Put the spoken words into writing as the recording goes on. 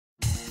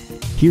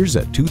Here's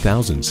a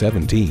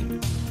 2017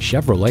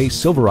 Chevrolet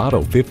Silverado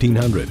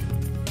 1500.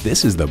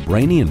 This is the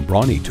brainy and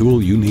brawny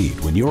tool you need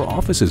when your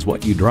office is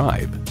what you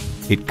drive.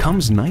 It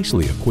comes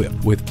nicely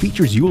equipped with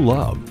features you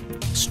love: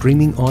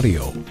 streaming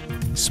audio,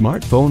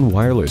 smartphone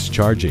wireless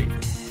charging,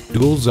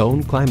 dual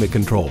zone climate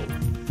control,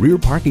 rear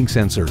parking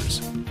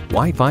sensors,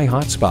 Wi-Fi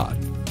hotspot,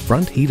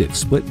 front heated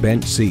split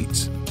bench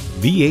seats,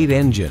 V8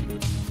 engine,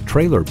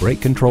 trailer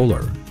brake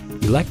controller,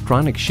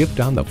 electronic shift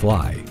on the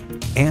fly,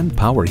 and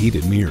power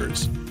heated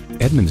mirrors.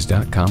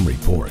 Edmunds.com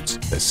reports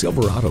the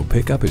Silverado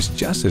pickup is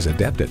just as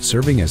adept at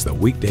serving as the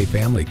weekday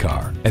family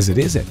car as it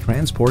is at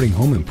transporting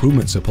home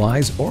improvement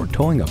supplies or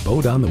towing a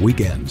boat on the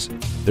weekends.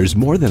 There's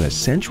more than a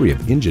century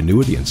of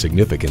ingenuity and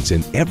significance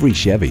in every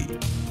Chevy.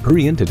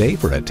 Hurry in today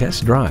for a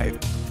test drive.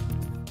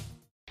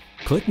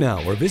 Click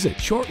now or visit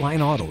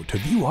Shortline Auto to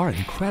view our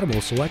incredible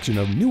selection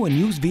of new and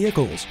used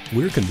vehicles.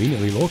 We're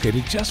conveniently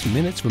located just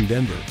minutes from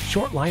Denver.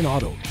 Shortline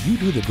Auto. You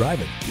do the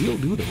driving, we'll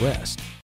do the rest.